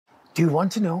Do you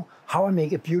want to know how I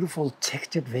make a beautiful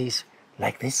textured vase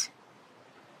like this?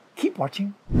 Keep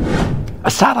watching. I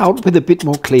start out with a bit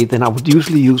more clay than I would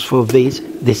usually use for a vase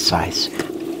this size.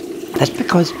 That's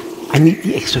because I need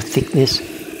the extra thickness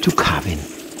to carve in.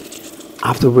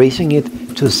 After raising it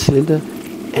to the cylinder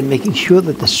and making sure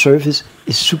that the surface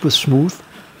is super smooth,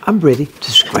 I'm ready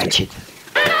to scratch it.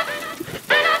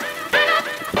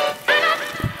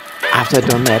 After I've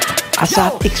done that, I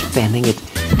start expanding it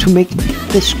to make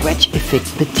the scratch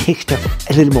effect, the texture,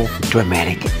 a little more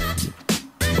dramatic.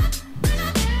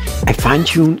 I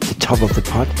fine-tune the top of the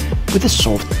pot with a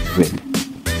soft grip.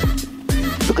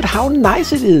 Look at how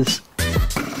nice it is!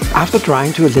 After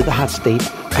drying to a leather hard state,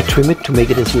 I trim it to make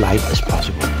it as light as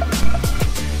possible.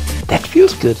 That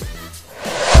feels good.